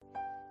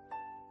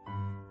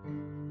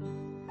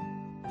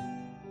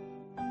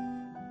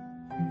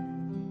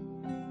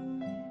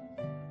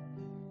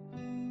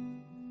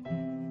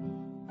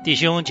弟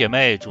兄姐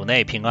妹主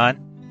内平安。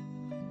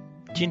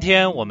今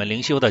天我们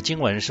灵修的经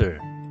文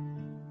是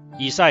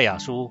以赛亚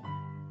书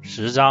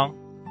10章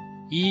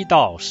1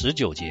到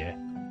19节。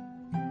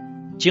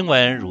经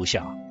文如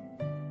下：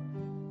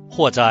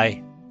祸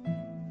哉，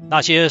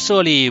那些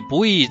设立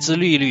不义之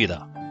律律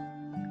的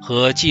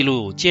和记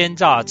录奸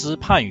诈之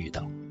判语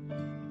的，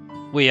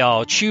为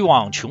要屈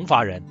枉穷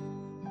乏人，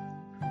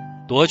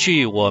夺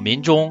去我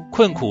民中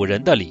困苦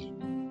人的理，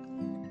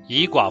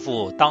以寡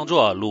妇当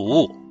作掳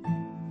物，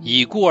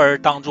以孤儿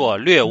当作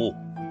掠物。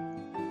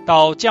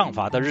到降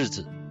罚的日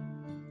子，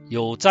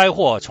有灾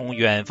祸从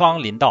远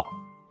方临到，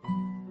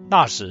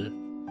那时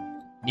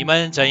你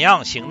们怎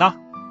样行呢？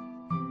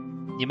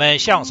你们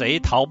向谁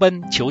逃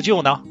奔求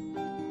救呢？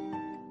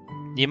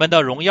你们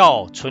的荣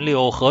耀存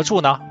留何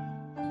处呢？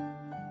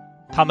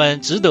他们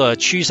只得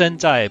屈身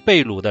在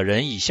被掳的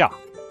人以下，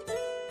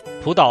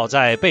仆倒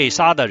在被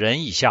杀的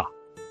人以下。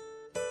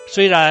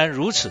虽然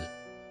如此，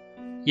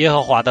耶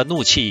和华的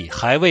怒气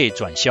还未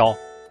转消，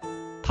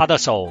他的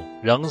手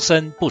仍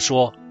伸不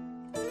说。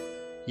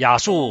亚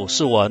述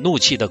是我怒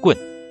气的棍，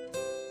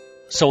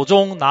手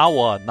中拿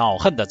我恼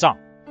恨的杖。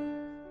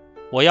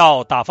我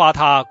要打发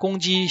他攻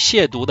击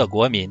亵渎的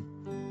国民，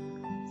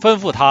吩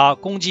咐他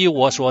攻击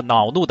我所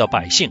恼怒的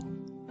百姓，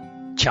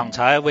抢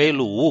财为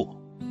掳物，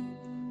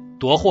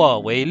夺货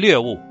为掠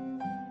物，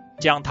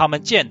将他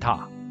们践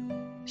踏，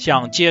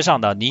像街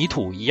上的泥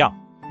土一样。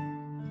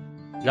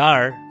然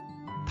而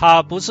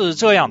他不是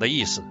这样的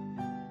意思，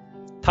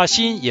他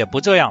心也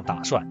不这样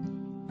打算，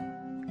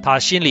他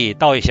心里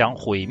倒也想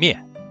毁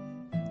灭，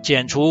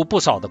剪除不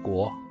少的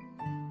国。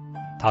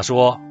他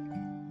说，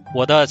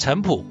我的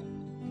臣仆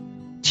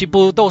岂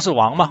不都是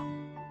王吗？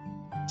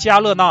加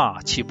勒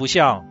纳岂不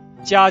像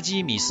加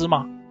基米斯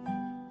吗？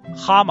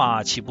哈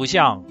马岂不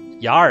像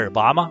雅尔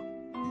拔吗？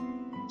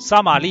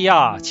撒玛利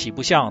亚岂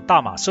不像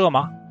大马色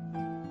吗？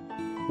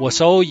我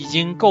手已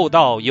经够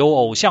到有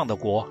偶像的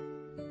国，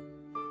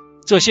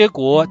这些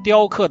国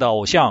雕刻的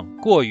偶像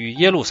过于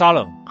耶路撒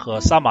冷和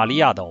撒玛利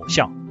亚的偶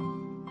像。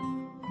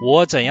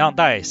我怎样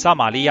待撒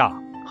玛利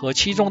亚和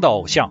其中的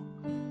偶像，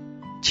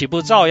岂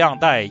不照样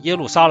待耶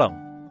路撒冷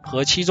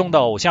和其中的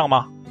偶像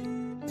吗？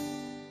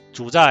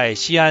主在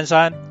锡安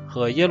山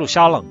和耶路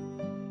撒冷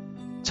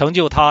成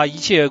就他一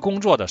切工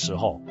作的时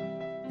候，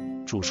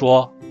主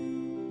说，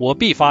我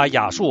必发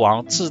亚述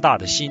王自大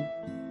的心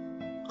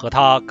和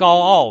他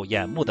高傲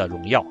眼目的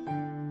荣耀，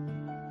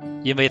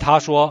因为他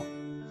说，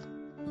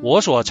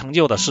我所成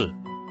就的事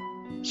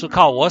是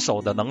靠我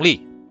手的能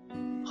力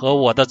和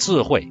我的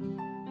智慧，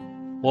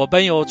我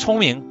本有聪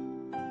明，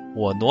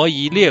我挪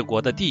移列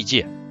国的地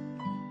界，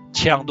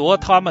抢夺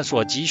他们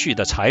所积蓄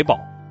的财宝，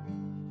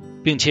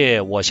并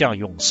且我像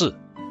勇士，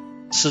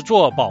使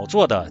坐宝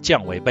座的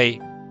降为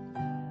卑。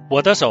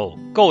我的手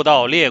够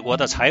到列国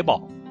的财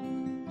宝，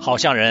好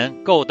像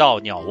人够到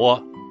鸟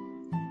窝。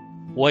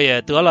我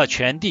也得了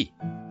全地，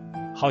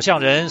好像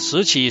人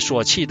拾起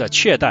所弃的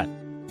雀蛋，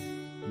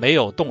没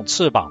有动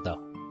翅膀的，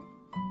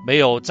没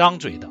有张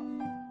嘴的，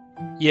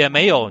也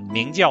没有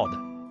鸣叫的。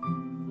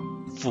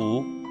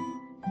斧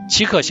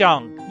岂可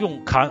像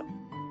用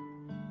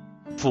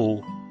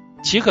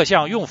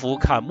斧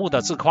砍木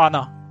的自夸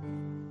呢？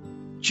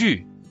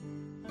锯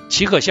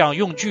岂可像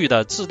用锯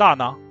的自大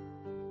呢？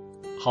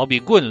好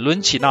比棍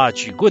抡起那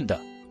举棍的，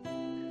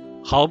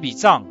好比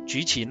杖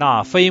举起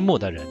那飞木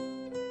的人。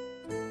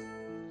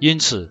因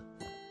此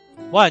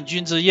万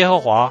军之耶和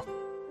华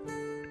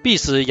必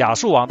使亚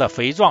述王的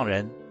肥壮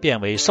人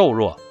变为瘦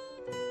弱，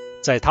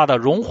在他的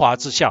荣华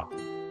之下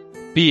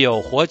必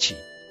有火起，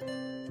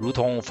如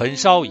同焚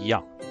烧一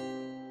样。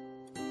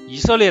以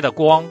色列的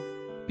光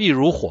必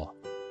如火，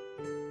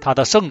他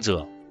的圣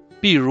者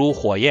必如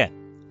火焰，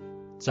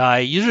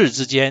在一日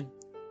之间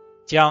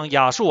将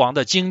亚述王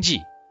的经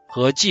济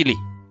和祭力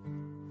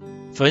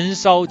焚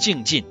烧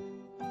净尽，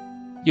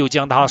又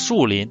将他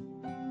树林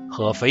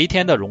和肥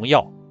天的荣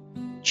耀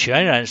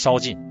全然烧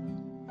尽，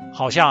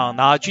好像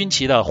拿军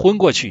旗的昏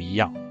过去一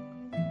样。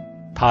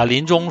他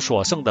林中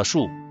所剩的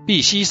树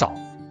必稀少，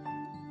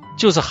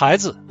就是孩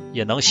子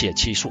也能写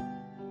其数。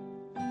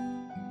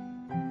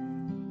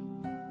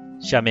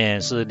下面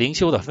是灵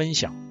修的分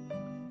享，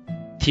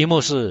题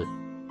目是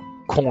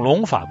恐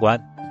龙法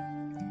官。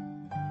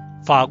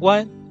法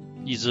官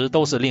一直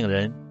都是令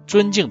人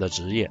尊敬的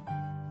职业，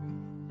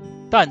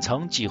但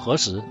曾几何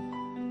时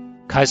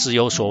开始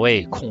有所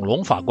谓恐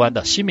龙法官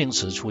的新名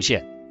词出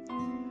现，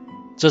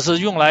这是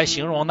用来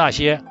形容那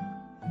些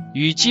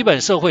与基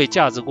本社会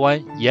价值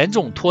观严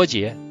重脱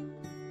节，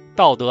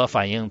道德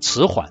反应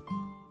迟缓，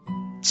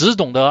只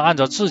懂得按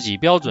照自己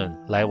标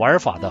准来玩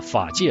法的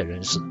法界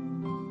人士。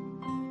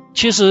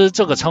其实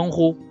这个称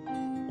呼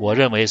我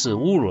认为是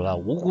侮辱了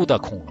无辜的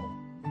恐龙，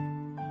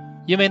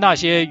因为那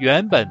些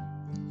原本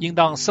应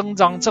当伸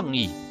张正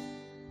义，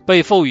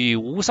被赋予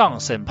无上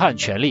审判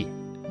权力，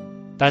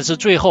但是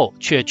最后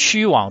却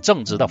屈枉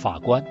正直的法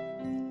官，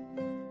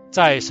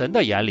在神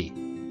的眼里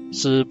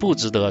是不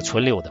值得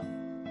存留的，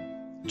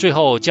最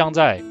后将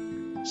在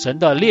神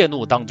的烈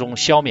怒当中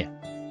消灭。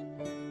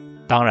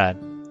当然，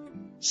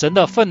神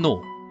的愤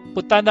怒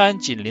不单单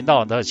仅临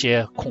到那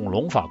些恐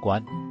龙法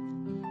官，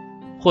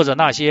或者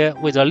那些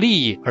为着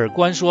利益而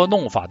关说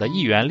弄法的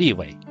议员立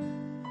委。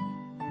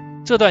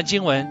这段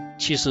经文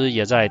其实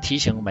也在提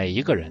醒每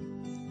一个人，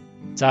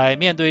在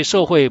面对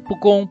社会不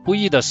公不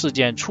义的事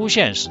件出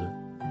现时，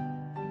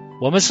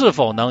我们是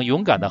否能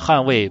勇敢地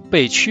捍卫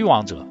被屈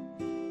枉者，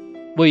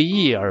为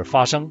义而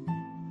发声？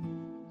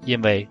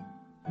因为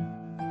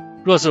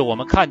若是我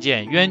们看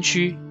见冤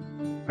屈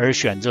而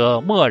选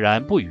择默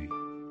然不语，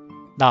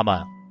那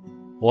么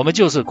我们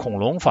就是恐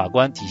龙法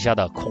官底下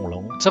的恐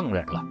龙证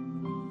人了。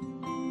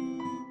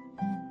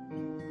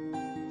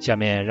下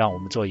面让我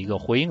们做一个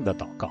回应的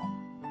祷告。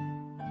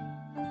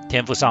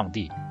天父上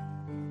帝，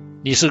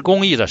你是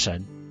公义的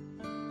神，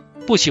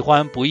不喜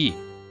欢不义，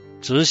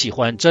只喜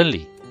欢真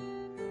理，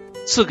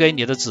赐给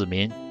你的子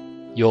民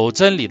有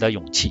真理的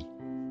勇气，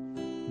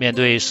面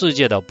对世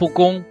界的不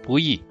公不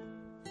义，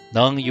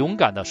能勇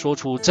敢地说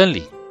出真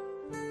理。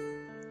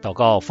祷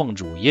告奉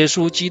主耶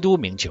稣基督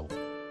名求，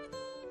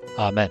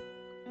阿们。